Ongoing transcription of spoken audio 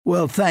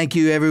Well, thank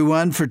you,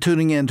 everyone, for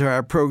tuning into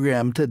our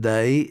program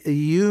today.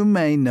 You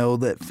may know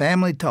that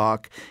Family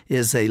Talk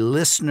is a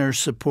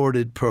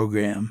listener-supported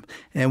program,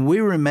 and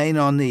we remain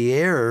on the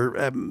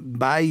air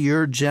by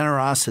your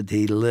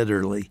generosity,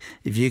 literally.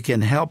 If you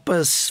can help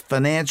us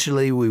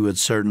financially, we would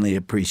certainly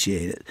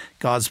appreciate it.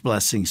 God's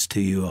blessings to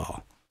you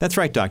all. That's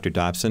right, Dr.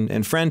 Dobson.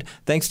 And friend,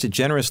 thanks to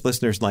generous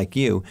listeners like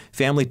you,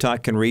 Family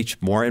Talk can reach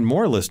more and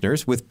more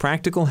listeners with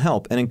practical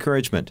help and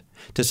encouragement.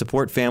 To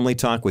support Family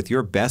Talk with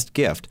your best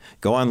gift,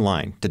 go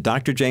online to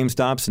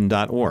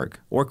drjamesdobson.org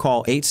or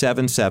call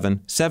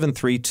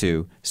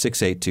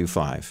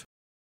 877-732-6825.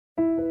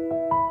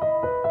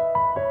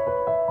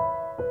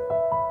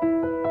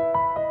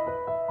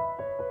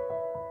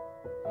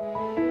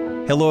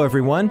 Hello,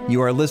 everyone.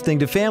 You are listening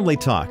to Family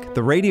Talk,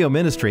 the radio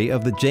ministry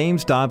of the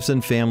James Dobson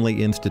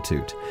Family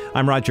Institute.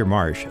 I'm Roger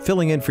Marsh,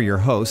 filling in for your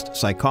host,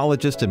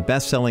 psychologist and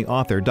best-selling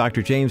author,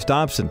 Dr. James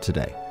Dobson,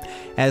 today.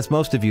 As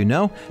most of you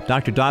know,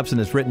 Dr. Dobson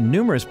has written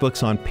numerous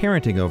books on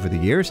parenting over the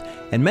years,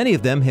 and many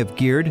of them have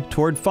geared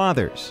toward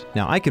fathers.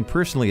 Now, I can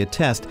personally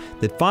attest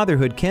that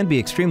fatherhood can be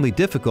extremely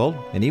difficult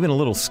and even a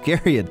little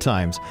scary at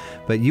times,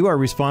 but you are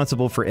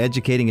responsible for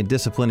educating and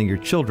disciplining your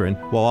children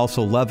while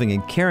also loving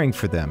and caring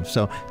for them.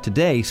 So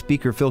today,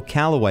 Speaker Phil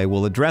Callaway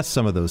will address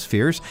some of those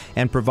fears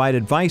and provide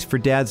advice for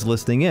dads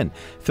listening in.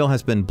 Phil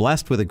has been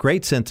blessed with a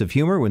great sense of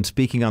humor when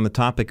speaking on the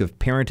topic of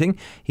parenting.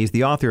 He's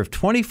the author of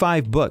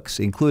 25 books,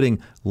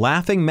 including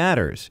Laughing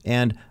Matters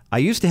and I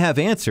Used to Have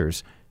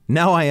Answers,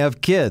 Now I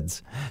Have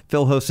Kids.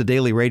 Phil hosts a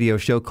daily radio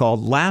show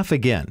called Laugh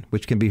Again,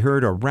 which can be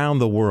heard around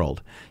the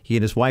world. He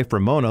and his wife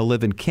Ramona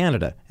live in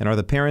Canada and are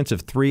the parents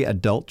of 3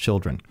 adult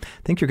children. I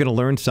think you're going to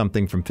learn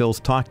something from Phil's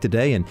talk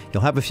today, and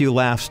you'll have a few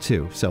laughs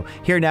too. So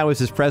here now is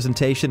his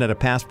presentation at a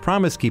past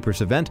Promise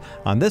Keepers event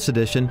on this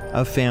edition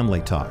of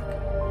Family Talk.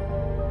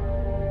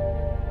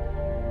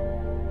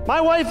 My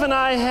wife and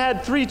I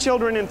had 3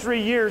 children in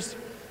 3 years.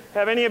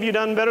 Have any of you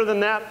done better than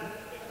that?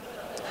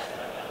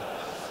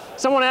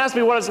 Someone asked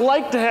me what it's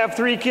like to have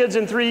 3 kids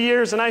in 3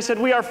 years, and I said,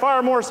 we are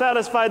far more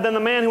satisfied than the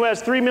man who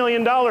has $3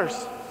 million.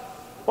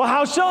 Well,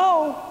 how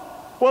so?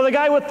 Well, the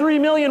guy with $3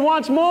 million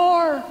wants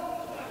more.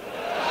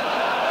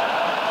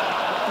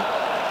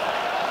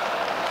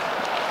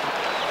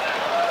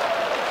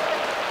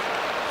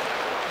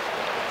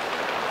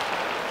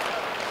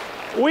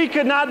 We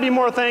could not be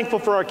more thankful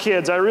for our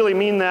kids. I really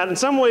mean that. In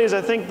some ways,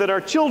 I think that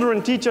our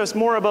children teach us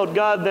more about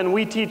God than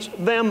we teach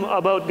them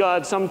about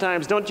God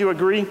sometimes. Don't you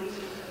agree?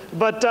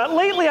 But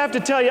lately, I have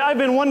to tell you, I've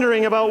been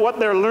wondering about what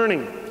they're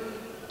learning.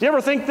 Do you ever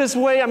think this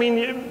way? I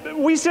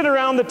mean, we sit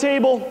around the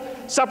table,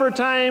 supper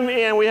time,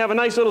 and we have a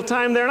nice little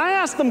time there, and I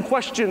ask them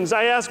questions.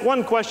 I ask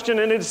one question,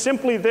 and it's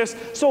simply this: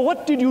 so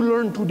what did you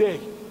learn today?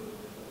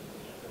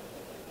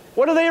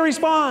 What do they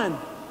respond?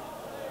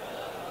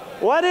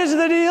 What is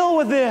the deal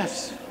with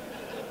this?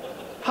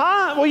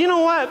 Huh? Well, you know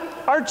what?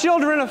 Our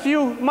children a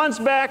few months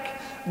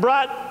back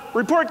brought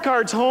report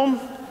cards home,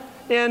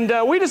 and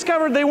we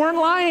discovered they weren't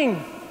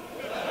lying.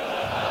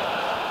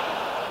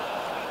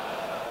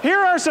 Here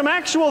are some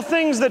actual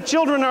things that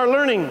children are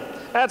learning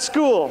at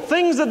school,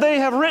 things that they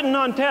have written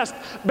on tests.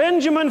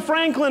 Benjamin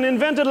Franklin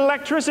invented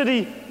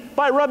electricity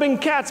by rubbing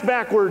cats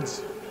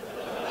backwards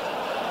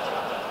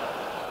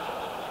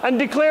and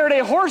declared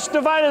a horse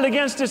divided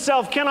against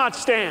itself cannot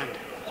stand.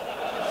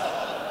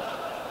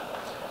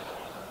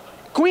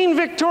 Queen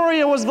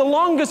Victoria was the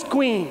longest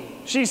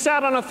queen. She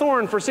sat on a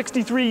thorn for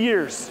 63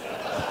 years.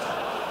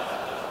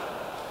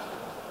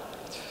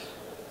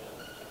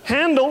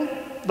 Handel,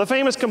 the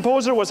famous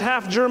composer, was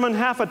half German,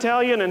 half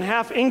Italian, and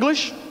half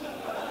English.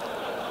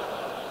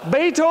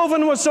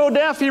 Beethoven was so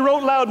deaf he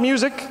wrote loud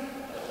music.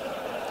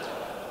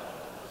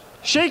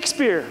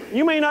 Shakespeare,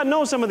 you may not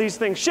know some of these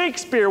things.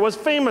 Shakespeare was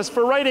famous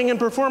for writing and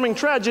performing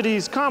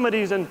tragedies,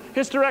 comedies, and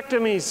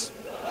hysterectomies.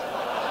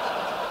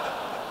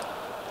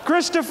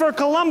 Christopher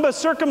Columbus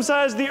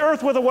circumcised the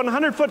earth with a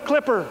 100-foot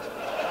clipper.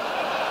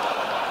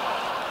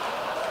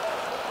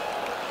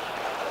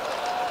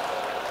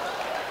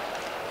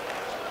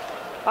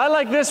 I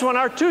like this one.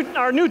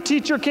 Our new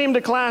teacher came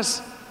to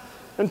class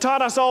and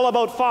taught us all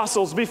about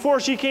fossils. Before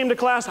she came to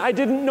class, I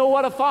didn't know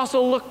what a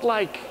fossil looked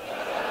like.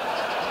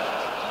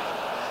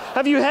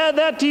 Have you had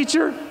that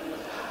teacher?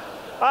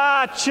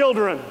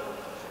 Children.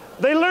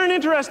 They learn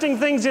interesting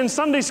things in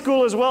Sunday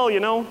school as well, you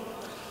know.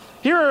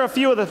 Here are a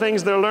few of the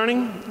things they're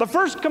learning. The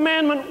first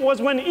commandment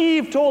was when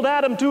Eve told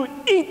Adam to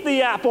eat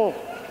the apple.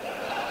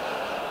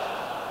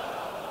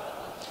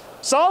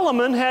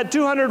 Solomon had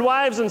 200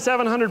 wives and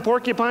 700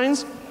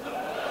 porcupines.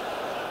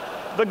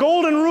 The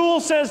golden rule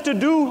says to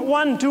do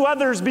one to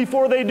others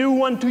before they do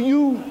one to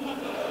you.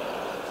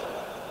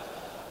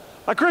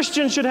 A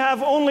Christian should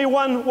have only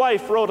one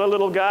wife, wrote a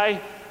little guy.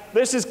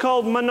 This is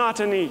called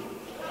monotony.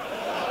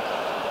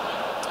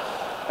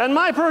 And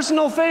my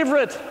personal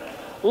favorite,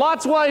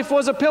 Lot's wife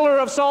was a pillar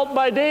of salt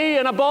by day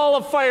and a ball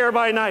of fire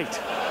by night.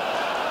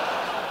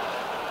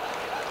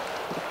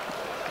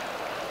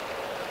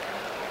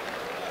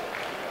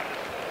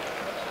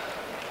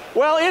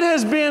 Well, it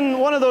has been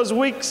one of those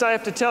weeks, I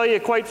have to tell you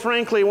quite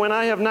frankly, when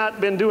I have not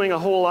been doing a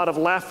whole lot of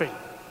laughing.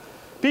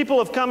 People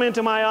have come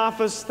into my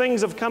office,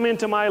 things have come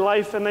into my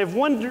life, and they've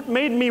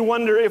made me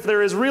wonder if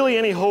there is really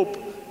any hope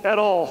at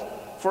all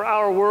for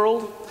our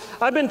world.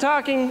 I've been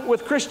talking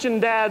with Christian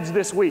dads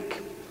this week,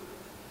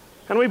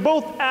 and we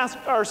both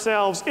asked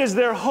ourselves, is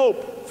there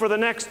hope for the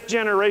next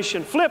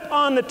generation? Flip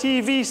on the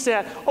TV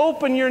set,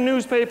 open your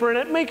newspaper, and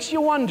it makes you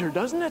wonder,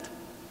 doesn't it?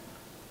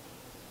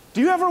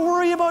 Do you ever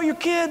worry about your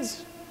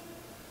kids?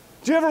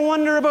 Do you ever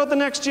wonder about the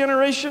next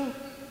generation?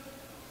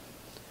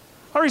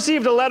 I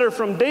received a letter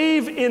from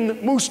Dave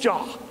in Moose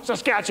Jaw,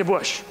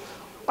 Saskatchewan.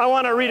 I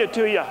want to read it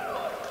to you.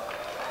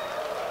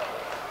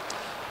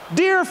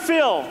 Dear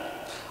Phil,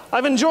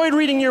 I've enjoyed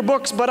reading your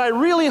books, but I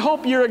really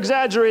hope you're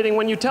exaggerating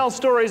when you tell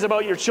stories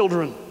about your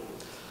children.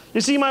 You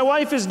see, my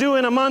wife is due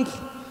in a month,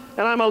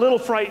 and I'm a little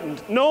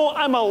frightened. No,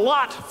 I'm a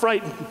lot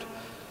frightened.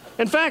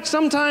 In fact,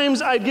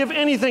 sometimes I'd give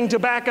anything to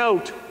back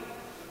out.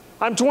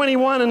 I'm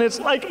 21, and it's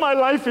like my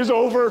life is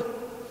over.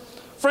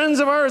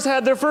 Friends of ours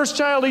had their first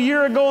child a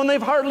year ago, and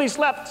they've hardly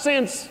slept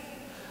since.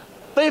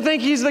 They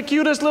think he's the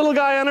cutest little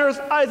guy on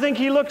earth. I think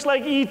he looks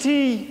like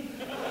E.T.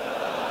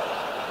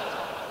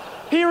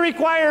 He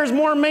requires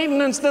more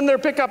maintenance than their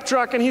pickup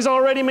truck, and he's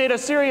already made a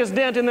serious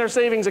dent in their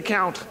savings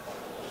account.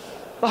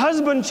 The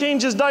husband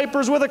changes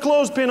diapers with a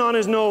clothespin on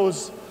his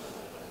nose,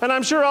 and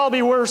I'm sure I'll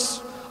be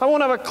worse. I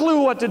won't have a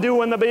clue what to do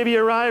when the baby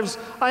arrives.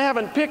 I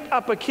haven't picked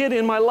up a kid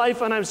in my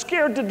life, and I'm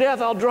scared to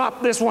death I'll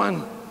drop this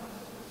one.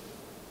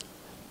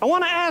 I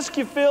want to ask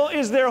you, Phil,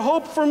 is there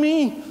hope for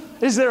me?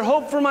 Is there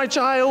hope for my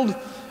child?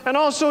 And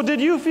also,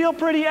 did you feel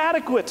pretty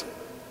adequate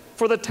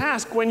for the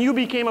task when you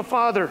became a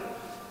father?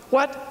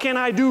 What can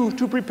I do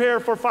to prepare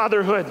for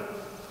fatherhood?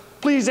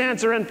 Please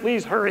answer and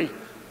please hurry.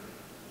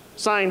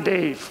 Signed,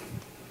 Dave.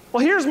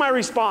 Well, here's my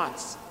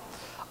response.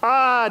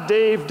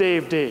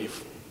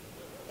 Dave.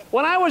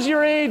 When I was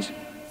your age,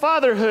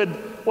 fatherhood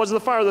was the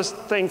farthest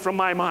thing from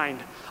my mind.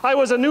 I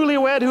was a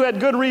newlywed who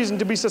had good reason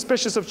to be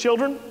suspicious of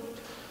children.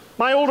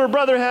 My older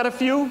brother had a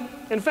few.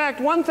 In fact,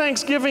 one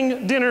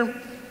Thanksgiving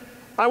dinner,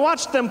 I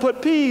watched them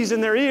put peas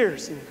in their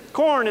ears and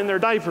corn in their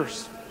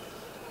diapers.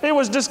 It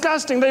was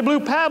disgusting. They blew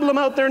pablum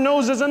out their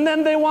noses, and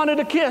then they wanted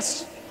a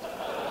kiss.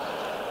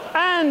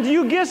 And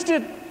you guessed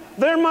it,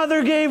 their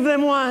mother gave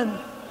them one.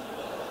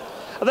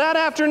 That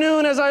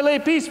afternoon, as I lay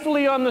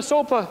peacefully on the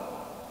sofa,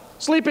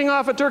 sleeping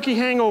off a turkey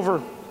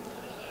hangover,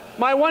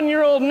 my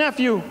 1-year-old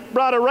nephew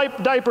brought a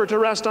ripe diaper to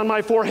rest on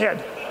my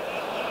forehead.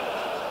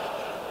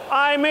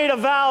 I made a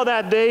vow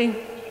that day.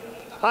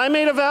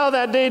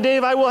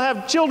 Dave, I will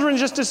have children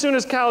just as soon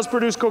as cows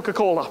produce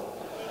Coca-Cola.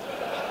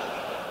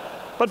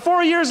 But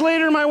 4 years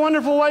later, my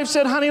wonderful wife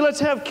said, honey, let's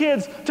have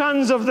kids,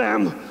 tons of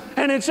them.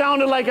 And it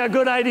sounded like a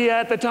good idea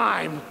at the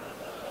time.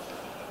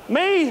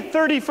 May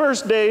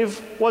 31st,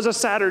 Dave, was a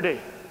Saturday.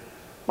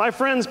 My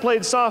friends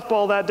played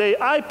softball that day.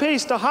 I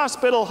paced a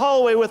hospital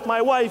hallway with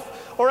my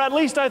wife, or at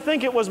least I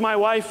think it was my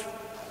wife.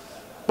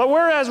 But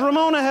whereas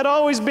Ramona had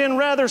always been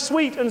rather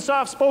sweet and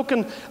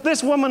soft-spoken,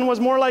 this woman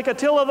was more like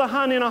Attila the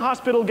Hun in a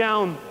hospital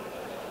gown.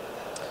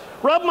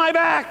 Rub my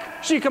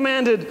back, she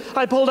commanded.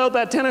 I pulled out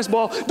that tennis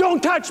ball.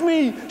 Don't touch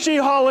me, she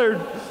hollered.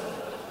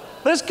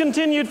 This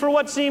continued for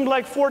what seemed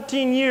like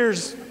 14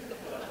 years,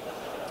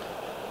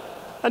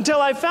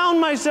 until I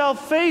found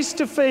myself face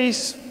to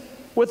face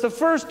with the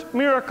first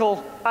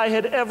miracle I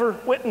had ever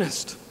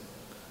witnessed,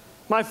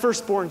 my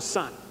firstborn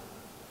son.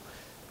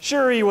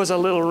 Sure, he was a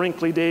little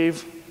wrinkly,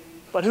 Dave,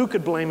 but who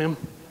could blame him?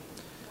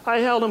 I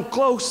held him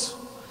close.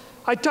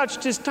 I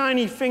touched his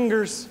tiny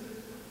fingers,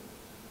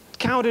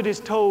 counted his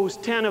toes,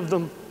 10 of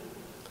them.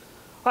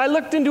 I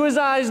looked into his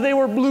eyes. They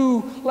were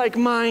blue like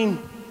mine.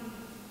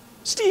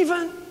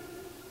 Stephen,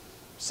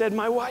 said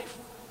my wife,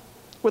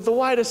 with the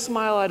widest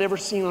smile I'd ever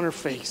seen on her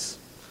face.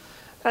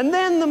 And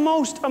then the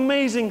most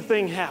amazing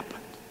thing happened.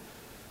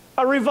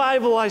 A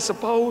revival, I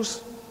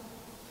suppose.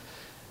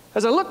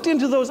 As I looked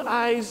into those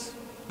eyes,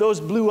 those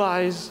blue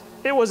eyes,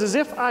 it was as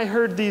if I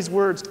heard these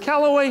words,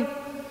 Callaway,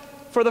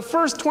 for the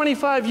first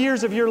 25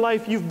 years of your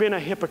life, you've been a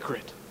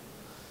hypocrite.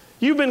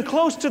 You've been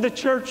close to the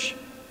church,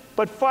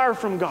 but far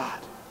from God.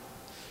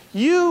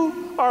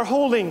 You are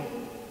holding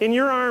in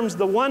your arms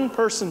the one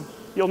person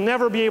you'll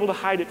never be able to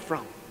hide it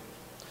from.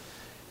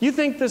 You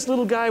think this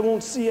little guy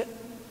won't see it?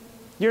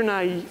 You're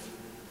naive.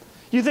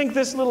 You think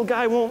this little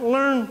guy won't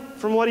learn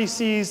from what he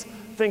sees?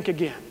 Think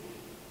again.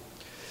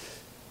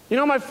 You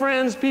know, my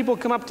friends, people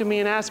come up to me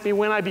and ask me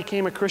when I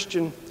became a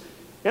Christian,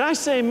 and I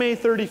say May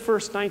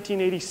 31st,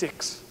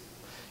 1986.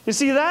 You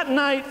see, that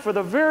night, for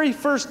the very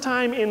first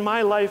time in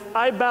my life,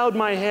 I bowed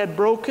my head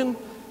broken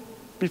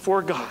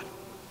before God.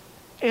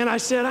 And I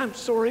said, I'm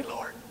sorry,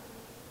 Lord.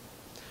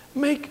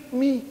 Make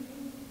me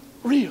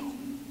real.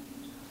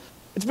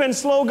 It's been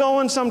slow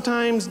going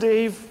sometimes,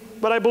 Dave,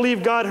 but I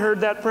believe God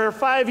heard that prayer.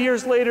 5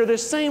 years later,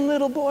 this same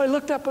little boy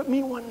looked up at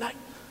me one night,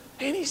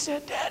 and he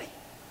said, Daddy,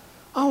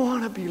 I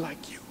want to be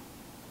like you.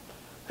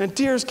 And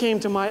tears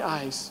came to my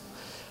eyes.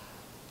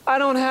 I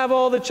don't have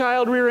all the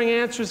child-rearing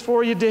answers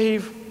for you,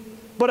 Dave,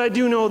 but I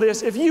do know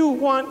this. If you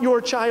want your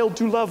child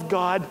to love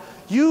God,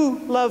 you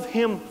love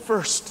Him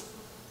first.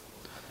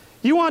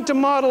 You want to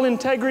model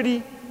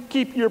integrity,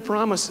 keep your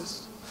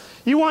promises.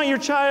 You want your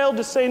child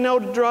to say no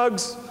to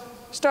drugs?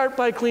 Start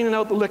by cleaning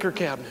out the liquor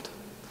cabinet.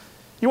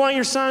 You want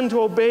your son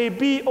to obey?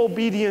 Be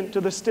obedient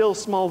to the still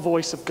small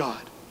voice of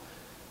God.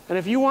 And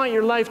if you want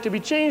your life to be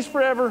changed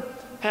forever,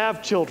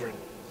 have children.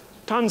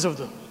 Tons of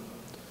them.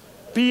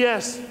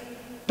 P.S.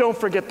 Don't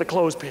forget the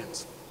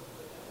clothespins.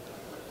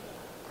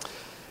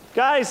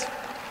 Guys,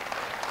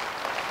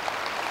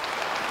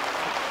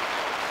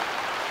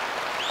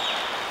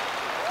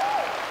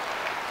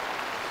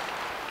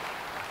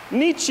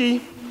 Nietzsche,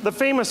 the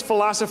famous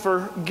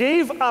philosopher,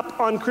 gave up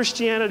on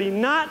Christianity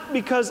not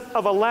because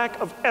of a lack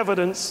of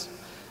evidence,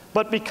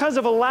 but because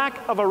of a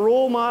lack of a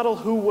role model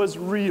who was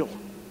real.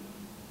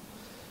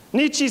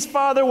 Nietzsche's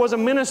father was a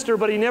minister,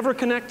 but he never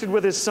connected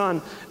with his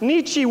son.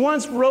 Nietzsche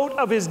once wrote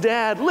of his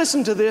dad,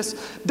 listen to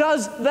this,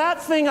 does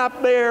that thing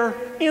up there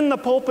in the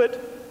pulpit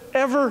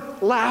ever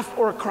laugh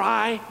or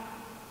cry?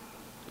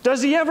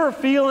 Does he ever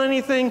feel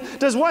anything?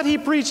 Does what he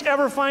preached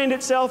ever find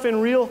itself in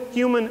real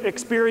human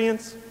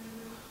experience?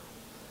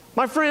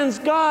 My friends,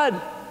 God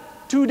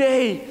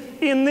today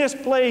in this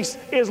place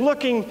is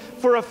looking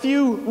for a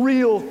few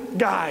real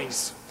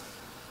guys.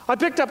 I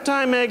picked up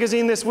Time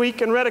magazine this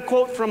week and read a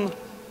quote from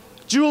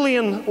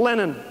Julian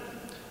Lennon.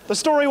 The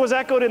story was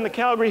echoed in the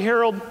Calgary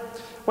Herald.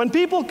 When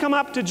people come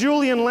up to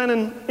Julian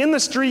Lennon in the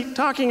street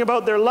talking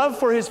about their love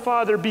for his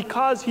father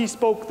because he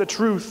spoke the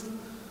truth,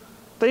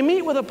 they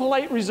meet with a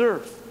polite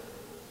reserve.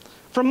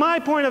 From my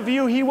point of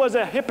view, he was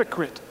a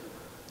hypocrite,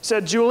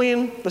 said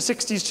Julian, the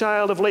 60s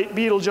child of late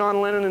Beatle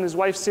John Lennon and his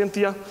wife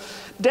Cynthia.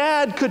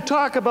 Dad could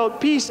talk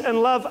about peace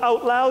and love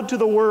out loud to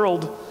the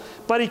world,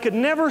 but he could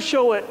never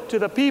show it to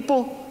the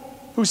people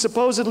who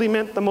supposedly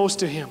meant the most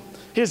to him,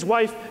 his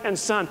wife and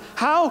son.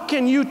 How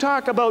can you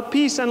talk about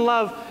peace and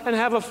love and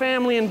have a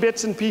family in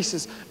bits and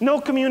pieces?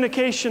 No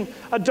communication,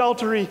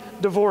 adultery,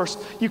 divorce.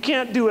 You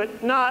can't do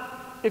it,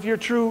 not if you're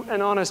true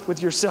and honest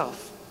with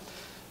yourself.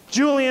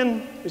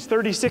 Julian is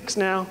 36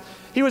 now.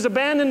 He was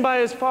abandoned by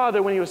his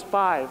father when he was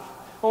 5.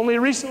 Only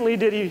recently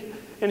did he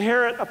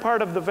inherit a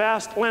part of the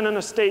vast Lennon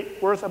estate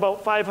worth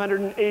about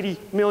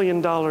 $580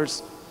 million.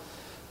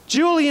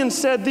 Julian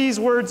said these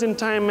words in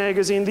Time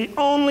magazine, "The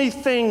only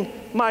thing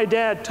my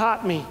dad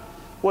taught me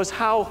was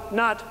how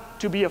not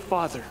to be a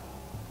father."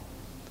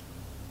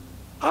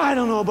 I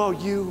don't know about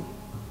you.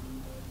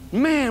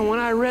 Man, when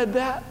I read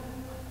that,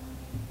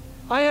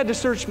 I had to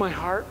search my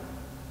heart.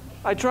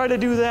 I try to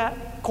do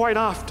that quite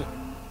often.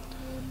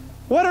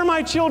 What are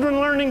my children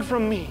learning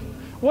from me?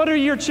 What are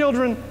your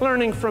children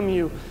learning from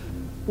you?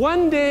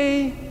 One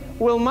day,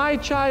 will my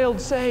child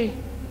say,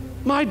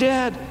 my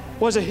dad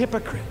was a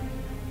hypocrite?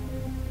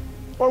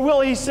 Or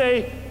will he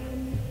say,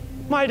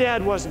 my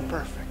dad wasn't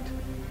perfect,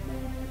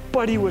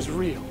 but he was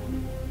real?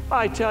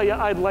 I tell you,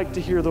 I'd like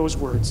to hear those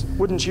words,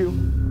 wouldn't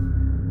you?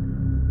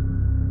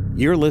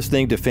 You're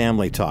listening to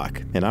Family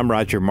Talk, and I'm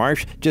Roger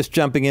Marsh, just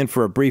jumping in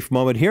for a brief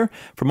moment here.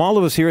 From all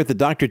of us here at the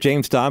Dr.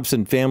 James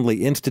Dobson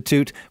Family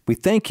Institute, we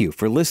thank you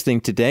for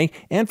listening today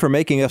and for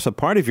making us a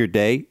part of your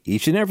day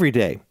each and every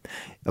day.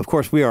 Of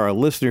course, we are a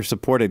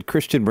listener-supported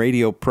Christian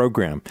radio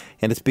program,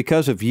 and it's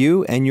because of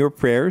you and your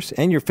prayers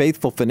and your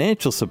faithful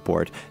financial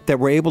support that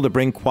we're able to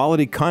bring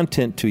quality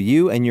content to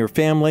you and your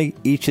family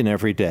each and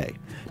every day.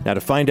 Now,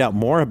 to find out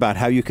more about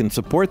how you can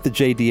support the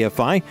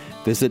JDFI,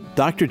 visit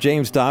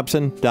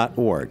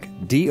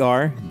drjamesdobson.org,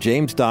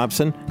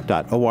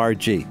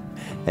 drjamesdobson.org.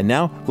 And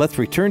now, let's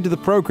return to the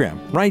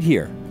program right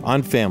here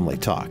on Family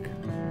Talk.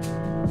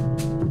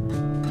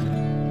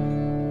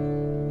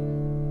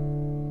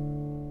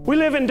 We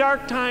live in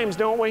dark times,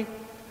 don't we?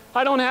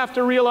 I don't have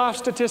to reel off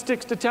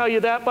statistics to tell you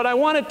that, but I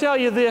want to tell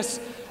you this.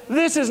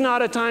 This is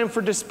not a time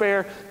for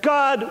despair.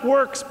 God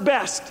works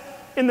best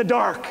in the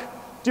dark.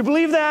 Do you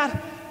believe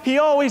that? He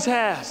always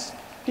has.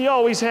 He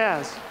always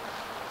has.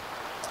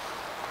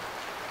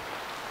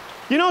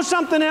 You know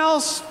something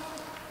else?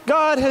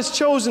 God has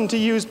chosen to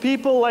use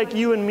people like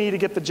you and me to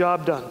get the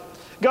job done.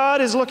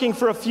 God is looking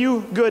for a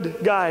few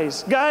good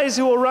guys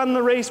who will run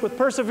the race with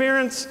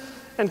perseverance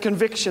and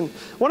conviction.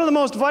 One of the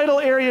most vital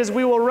areas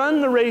we will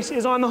run the race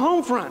is on the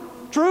home front.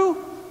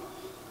 True?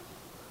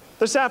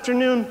 This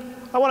afternoon,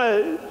 I want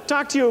to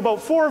talk to you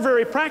about 4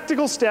 very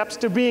practical steps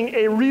to being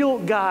a real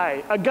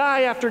guy, a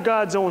guy after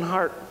God's own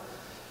heart.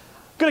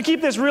 I'm going to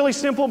keep this really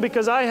simple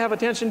because I have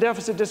attention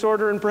deficit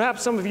disorder, and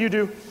perhaps some of you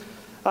do.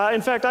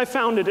 In fact, I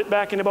founded it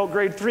back in about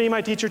grade 3,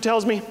 my teacher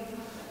tells me.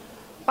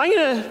 I'm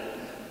going to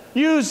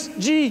use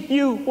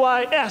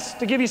G-U-Y-S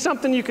to give you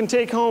something you can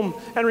take home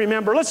and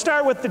remember. Let's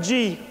start with the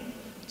G.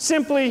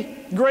 Simply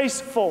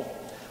graceful.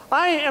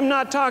 I am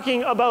not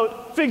talking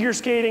about figure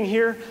skating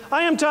here.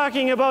 I am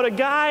talking about a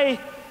guy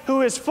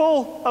who is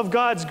full of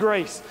God's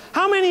grace.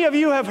 How many of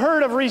you have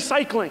heard of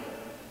recycling?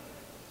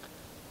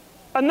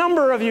 A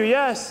number of you,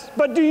 yes.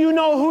 But do you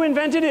know who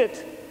invented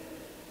it?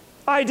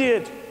 I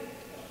did.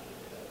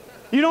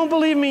 You don't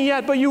believe me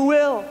yet, but you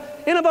will.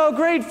 In about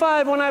grade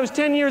 5, when I was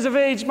 10 years of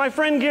age, my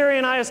friend Gary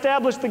and I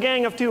established the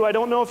Gang of Two. I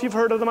don't know if you've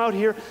heard of them out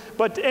here,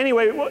 but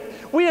anyway,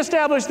 we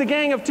established the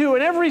Gang of Two,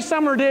 and every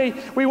summer day,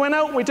 we went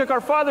out and we took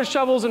our father's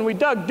shovels and we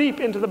dug deep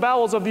into the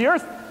bowels of the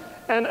earth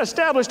and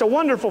established a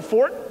wonderful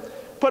fort.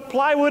 put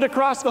plywood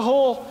across the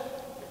hole,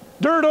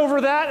 dirt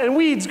over that, and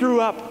weeds grew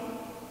up.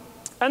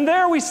 And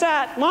there we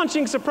sat,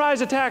 launching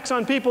surprise attacks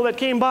on people that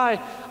came by.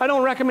 I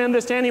don't recommend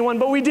this to anyone,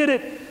 but we did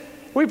it.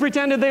 We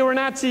pretended they were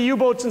Nazi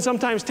U-boats and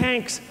sometimes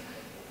tanks.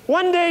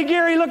 One day,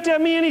 Gary looked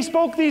at me and he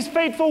spoke these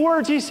fateful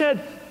words. He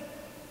said,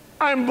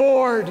 "I'm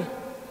bored."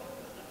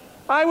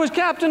 I was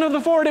captain of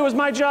the fort. It was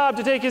my job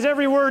to take his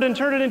every word and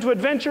turn it into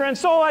adventure. And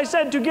so I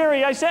said to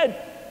Gary, I said,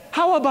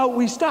 "How about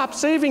we stop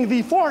saving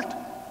the fort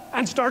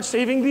and start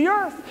saving the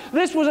earth?"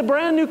 This was a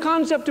brand new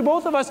concept to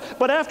both of us,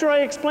 but after I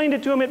explained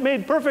it to him, it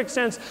made perfect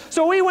sense.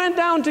 So we went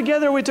down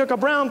together. We took a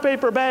brown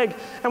paper bag,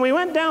 and we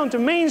went down to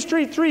Main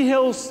Street, Three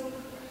Hills,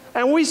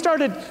 and we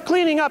started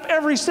cleaning up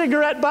every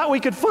cigarette butt we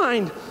could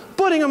find,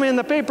 putting them in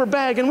the paper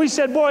bag. And we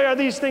said, "Boy, are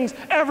these things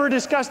ever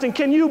disgusting.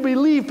 Can you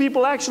believe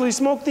people actually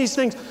smoke these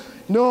things?"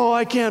 "No,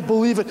 I can't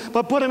believe it,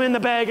 but put them in the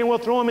bag and we'll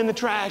throw them in the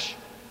trash."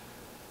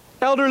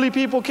 Elderly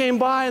people came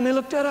by and they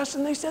looked at us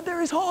and they said,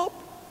 "There is hope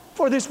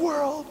for this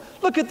world.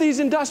 Look at these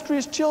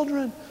industrious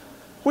children."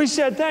 We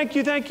said, thank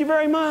you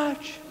very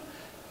much."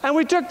 And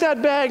we took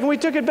that bag and we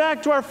took it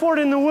back to our fort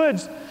in the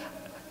woods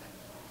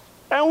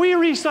and we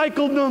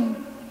recycled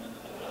them.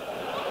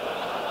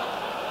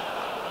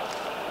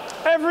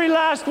 Every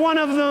last one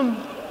of them.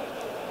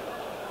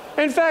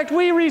 In fact,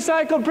 we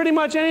recycled pretty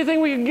much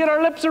anything we could get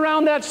our lips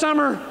around that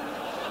summer.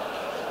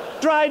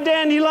 Dried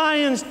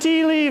dandelions,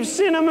 tea leaves,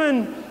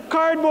 cinnamon,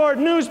 cardboard,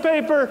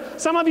 newspaper.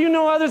 Some of you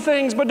know other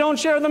things, but don't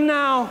share them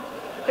now.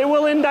 It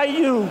will indict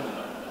you.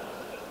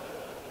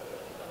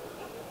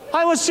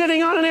 I was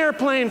sitting on an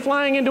airplane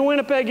flying into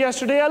Winnipeg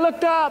yesterday. I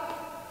looked up.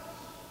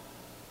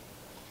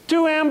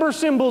 2 amber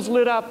symbols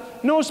lit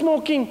up. No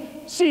smoking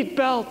seat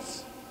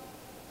belts.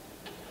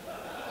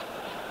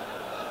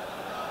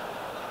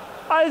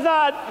 I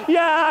thought,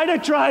 yeah, I'd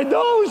have tried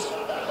those.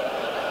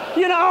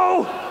 You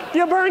know,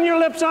 you burn your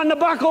lips on the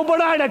buckle,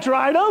 but I'd have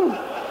tried them.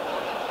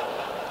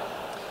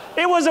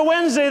 It was a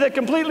Wednesday that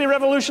completely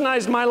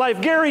revolutionized my life.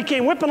 Gary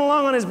came whipping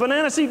along on his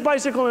banana seat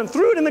bicycle and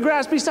threw it in the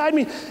grass beside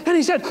me. And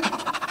he said,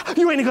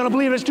 "You ain't gonna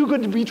believe it. It's too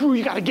good to be true.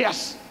 You gotta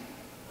guess."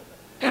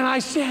 And I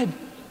said,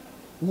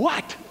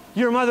 "What?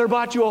 Your mother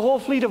bought you a whole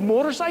fleet of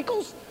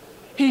motorcycles?"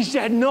 He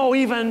said, "No,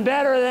 even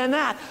better than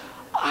that.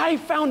 I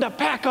found a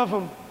pack of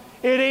them.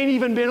 It ain't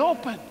even been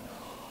opened."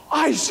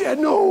 I said,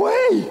 "No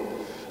way."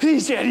 He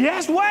said,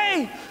 "Yes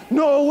way."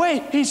 "No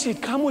way." He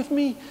said, "Come with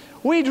me."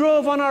 We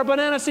drove on our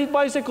banana seat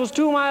bicycles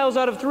 2 miles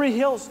out of Three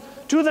Hills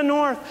to the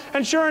north.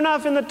 And sure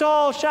enough, in the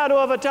tall shadow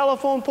of a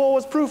telephone pole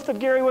was proof that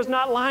Gary was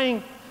not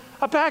lying.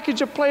 A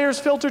package of Player's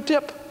Filter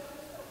Tip,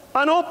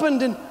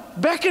 unopened and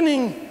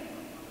beckoning.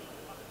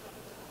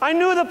 I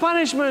knew the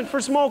punishment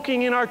for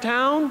smoking in our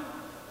town.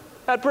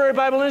 At Prairie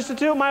Bible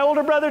Institute, my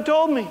older brother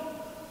told me,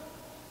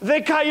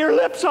 they cut your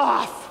lips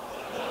off.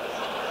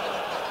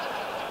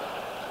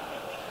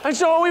 And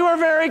so we were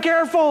very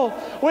careful.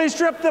 We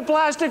stripped the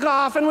plastic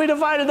off and we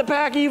divided the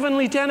pack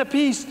evenly, 10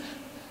 apiece.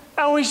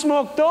 And we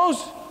smoked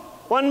those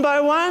one by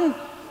one,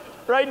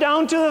 right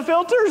down to the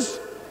filters.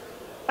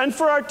 And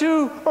for our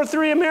 2 or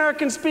 3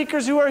 American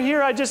speakers who are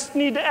here, I just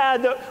need to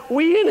add that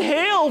we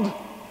inhaled.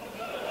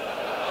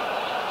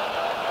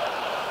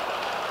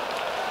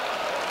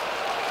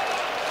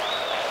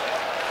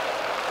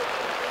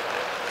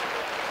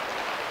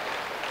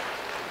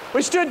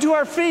 We stood to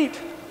our feet.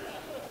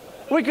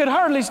 We could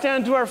hardly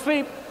stand to our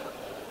feet.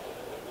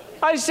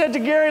 I said to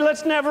Gary,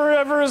 let's never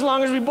ever, as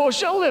long as we both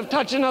shall live,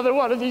 touch another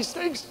one of these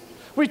things.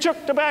 We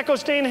took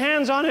tobacco-stained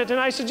hands on it, and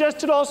I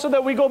suggested also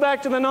that we go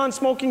back to the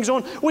non-smoking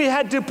zone. We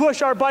had to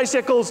push our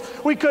bicycles.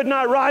 We could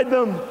not ride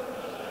them.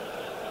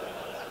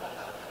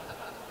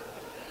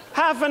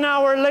 Half an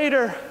hour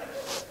later,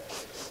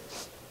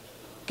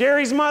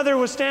 Gary's mother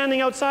was standing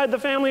outside the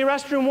family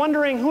restroom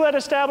wondering who had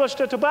established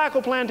a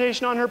tobacco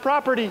plantation on her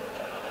property.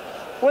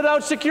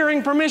 Without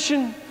securing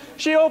permission,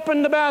 she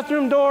opened the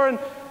bathroom door and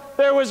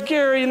there was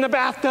Gary in the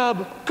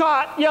bathtub,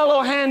 caught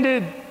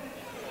yellow-handed.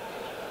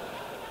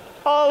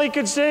 All he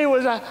could say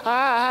was,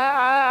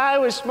 I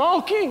was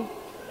smoking.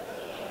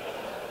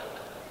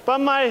 But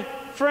my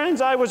friends,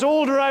 I was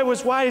older, I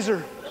was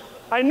wiser.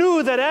 I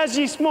knew that as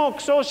ye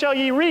smoke, so shall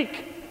ye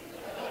reek.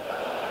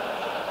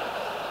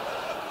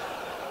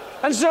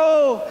 And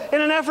so, in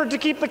an effort to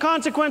keep the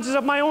consequences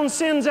of my own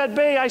sins at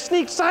bay, I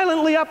sneaked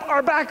silently up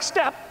our back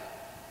step,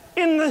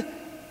 in the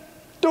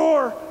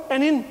door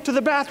and into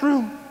the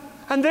bathroom.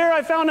 And there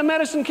I found a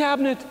medicine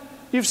cabinet.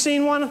 You've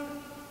seen one?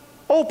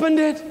 Opened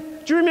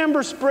it. Do you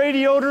remember spray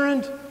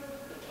deodorant?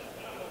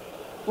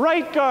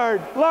 Right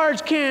Guard,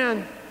 large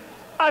can.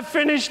 I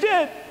finished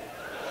it.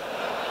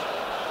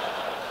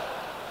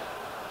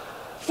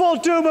 Full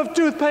tube of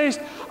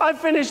toothpaste. I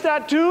finished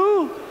that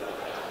too.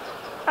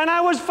 And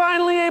I was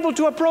finally able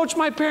to approach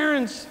my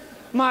parents.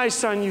 "My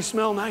son, you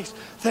smell nice.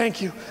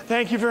 Thank you.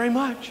 Thank you very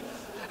much."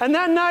 And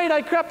that night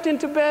I crept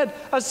into bed,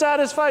 a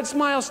satisfied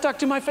smile stuck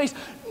to my face.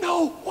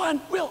 No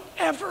one will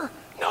ever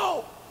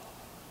know.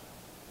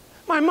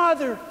 My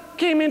mother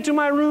came into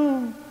my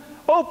room,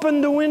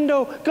 opened the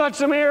window, got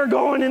some air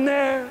going in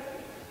there.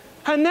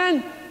 And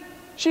then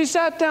she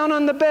sat down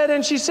on the bed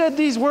and she said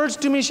these words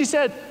to me. She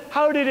said,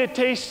 "How did it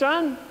taste,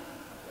 son?"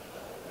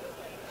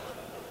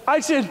 I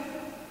said,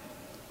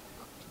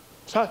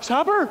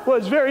 "Supper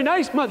was very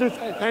nice, Mother.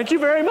 Thank you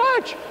very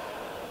much."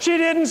 She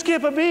didn't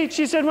skip a beat.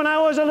 She said, "When I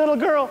was a little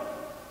girl,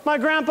 my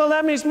grandpa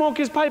let me smoke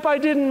his pipe. I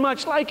didn't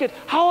much like it.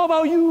 How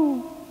about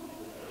you?"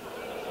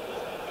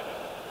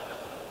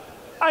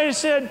 I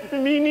said,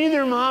 "Me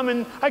neither, Mom."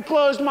 And I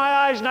closed my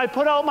eyes and I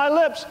put out my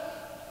lips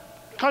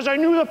because I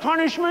knew the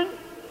punishment.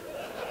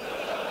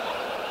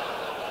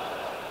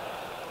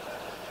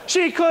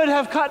 She could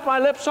have cut my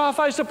lips off,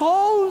 I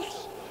suppose.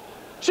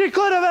 She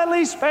could have at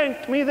least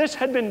spanked me. This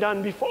had been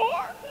done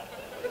before.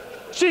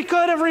 She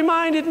could have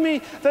reminded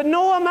me that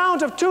no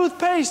amount of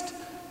toothpaste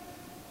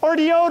or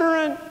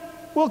deodorant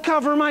will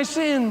cover my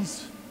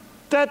sins,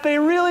 that they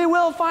really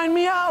will find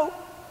me out.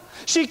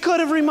 She could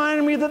have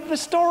reminded me that the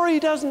story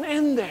doesn't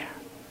end there,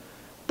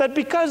 that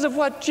because of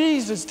what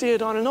Jesus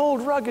did on an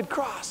old rugged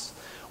cross,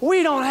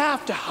 we don't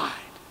have to hide.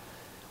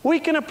 We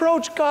can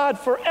approach God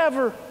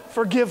forever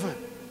forgiven.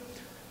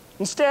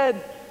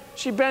 Instead,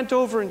 she bent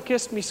over and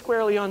kissed me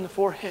squarely on the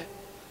forehead.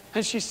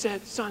 And she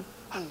said, "Son,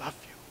 I love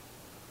you."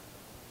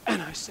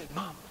 And I said,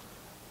 "Mom,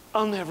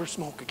 I'll never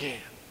smoke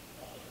again."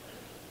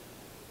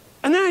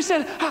 And then I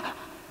said,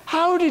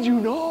 "How did you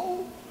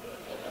know?"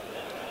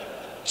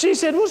 She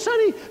said, "Well,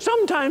 Sonny,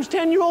 sometimes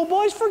 10-year-old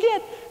boys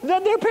forget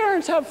that their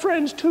parents have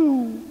friends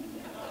too."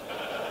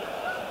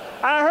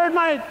 I heard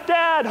my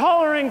dad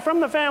hollering from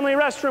the family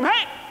restroom,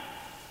 "Hey,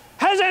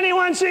 has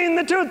anyone seen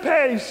the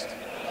toothpaste?"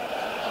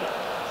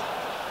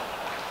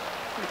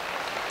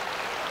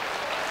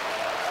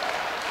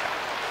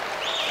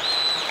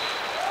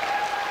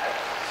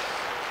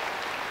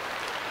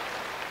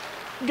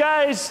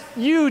 Guys,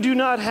 you do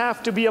not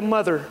have to be a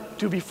mother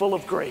to be full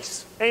of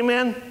grace.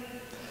 Amen?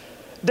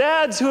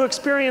 Dads who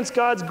experience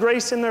God's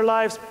grace in their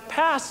lives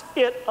pass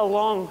it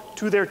along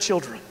to their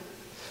children.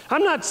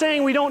 I'm not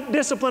saying we don't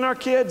discipline our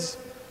kids.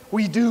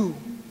 We do.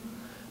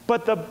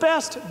 But the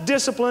best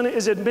discipline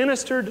is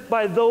administered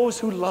by those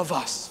who love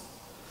us,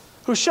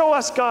 who show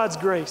us God's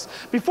grace.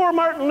 Before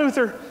Martin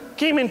Luther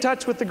came in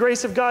touch with the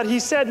grace of God, he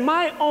said,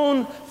 "My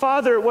own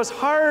father was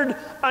hard,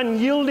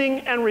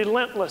 unyielding, and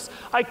relentless.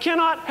 I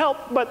cannot help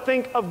but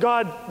think of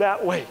God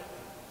that way."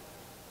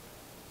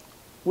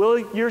 Will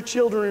your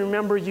children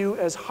remember you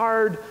as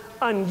hard,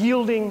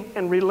 unyielding,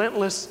 and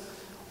relentless?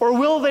 Or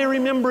will they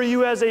remember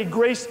you as a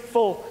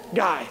graceful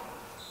guy,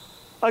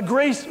 a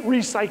grace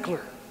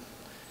recycler?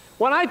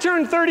 When I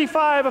turned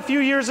 35 a few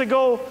years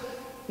ago,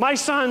 my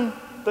son,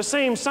 the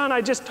same son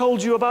I just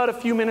told you about a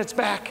few minutes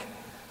back,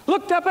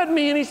 looked up at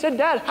me and he said,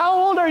 "Dad, how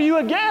old are you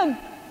again?"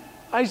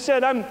 I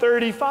said, "I'm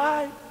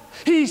 35.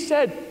 He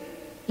said,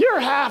 "You're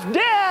half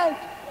dead."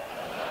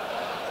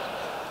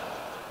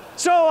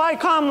 So I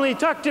calmly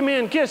tucked him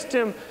in, kissed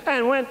him,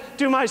 and went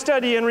to my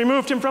study and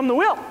removed him from the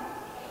will.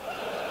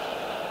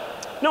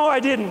 No, I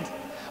didn't.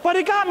 But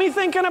it got me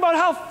thinking about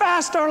how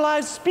fast our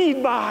lives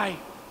speed by.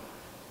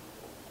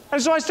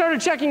 And so I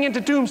started checking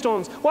into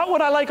tombstones. What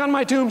would I like on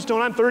my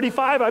tombstone? I'm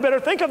 35, I better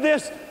think of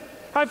this.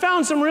 I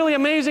found some really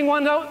amazing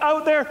ones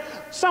out there.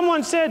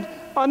 Someone said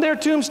on their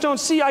tombstone,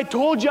 "See, I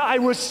told you I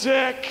was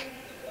sick."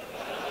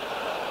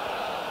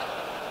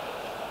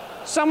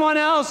 Someone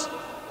else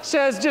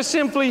says just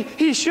simply,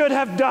 "He should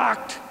have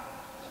ducked."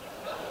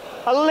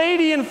 A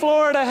lady in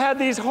Florida had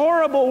these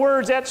horrible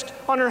words etched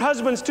on her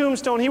husband's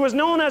tombstone. He was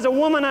known as a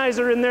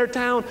womanizer in their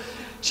town.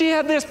 She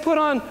had this put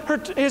on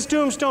his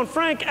tombstone,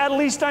 "Frank, at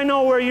least I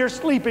know where you're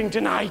sleeping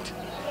tonight."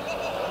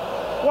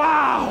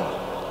 Wow.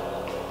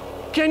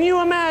 Can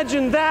you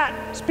imagine that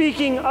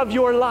speaking of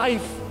your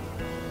life?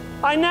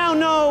 I now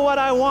know what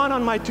I want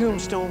on my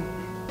tombstone.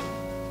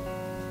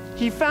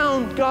 He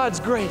found God's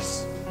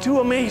grace too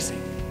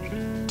amazing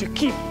to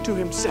keep to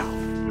himself.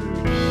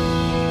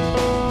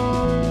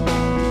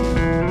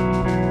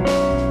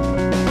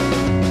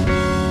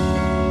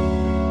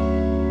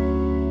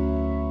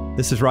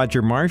 This is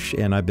Roger Marsh,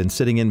 and I've been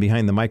sitting in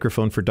behind the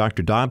microphone for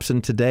Dr.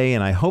 Dobson today,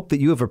 and I hope that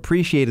you have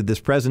appreciated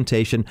this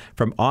presentation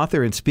from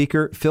author and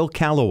speaker Phil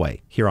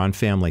Callaway here on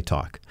Family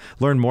Talk.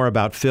 Learn more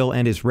about Phil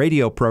and his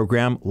radio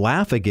program,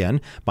 Laugh Again,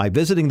 by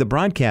visiting the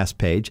broadcast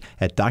page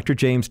at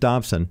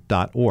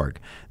drjamesdobson.org.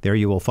 There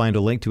you will find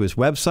a link to his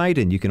website,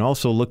 and you can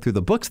also look through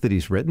the books that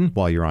he's written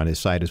while you're on his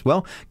site as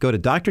well. Go to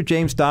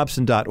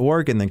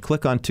drjamesdobson.org and then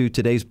click onto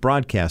today's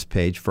broadcast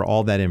page for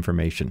all that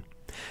information.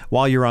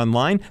 While you're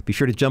online, be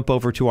sure to jump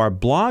over to our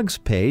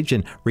blogs page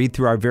and read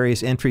through our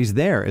various entries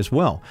there as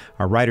well.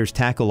 Our writers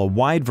tackle a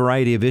wide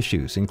variety of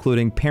issues,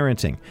 including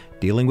parenting,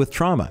 dealing with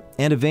trauma,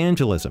 and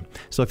evangelism.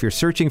 So if you're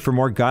searching for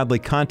more godly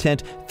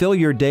content, fill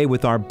your day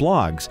with our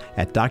blogs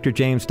at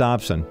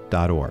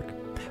drjamesdobson.org.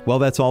 Well,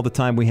 that's all the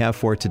time we have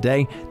for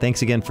today.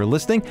 Thanks again for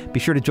listening. Be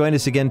sure to join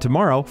us again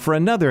tomorrow for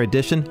another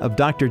edition of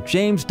Dr.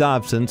 James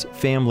Dobson's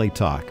Family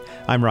Talk.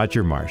 I'm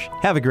Roger Marsh.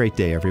 Have a great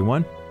day,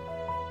 everyone.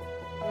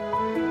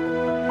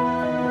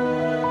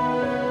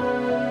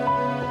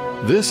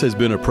 This has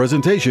been a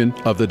presentation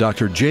of the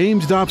Dr.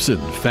 James Dobson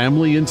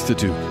Family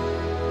Institute.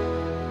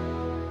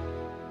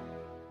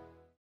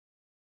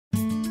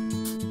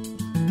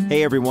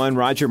 Hey everyone,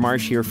 Roger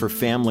Marsh here for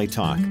Family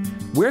Talk.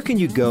 Where can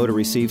you go to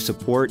receive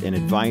support and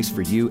advice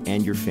for you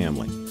and your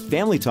family?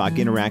 Family Talk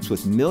interacts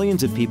with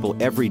millions of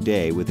people every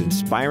day with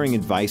inspiring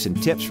advice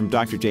and tips from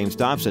Dr. James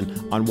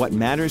Dobson on what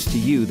matters to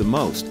you the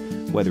most.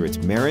 Whether it's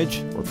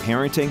marriage or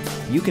parenting,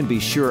 you can be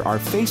sure our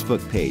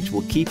Facebook page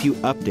will keep you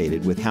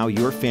updated with how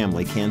your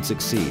family can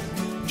succeed.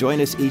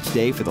 Join us each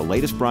day for the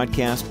latest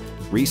broadcast,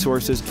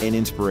 resources, and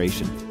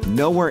inspiration.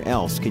 Nowhere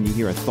else can you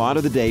hear a thought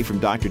of the day from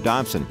Dr.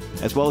 Dobson,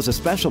 as well as a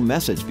special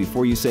message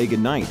before you say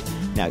goodnight.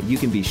 Now, you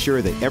can be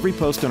sure that every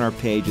post on our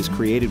page is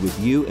created with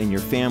you and your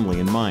family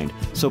in mind.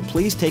 So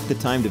please take the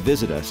time to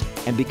visit us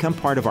and become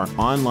part of our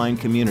online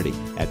community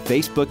at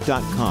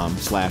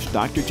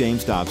facebook.com/Dr.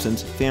 James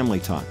Dobson's Family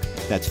Talk.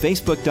 That's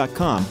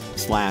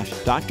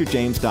facebook.com/Dr.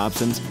 James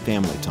Dobson's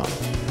Family Talk.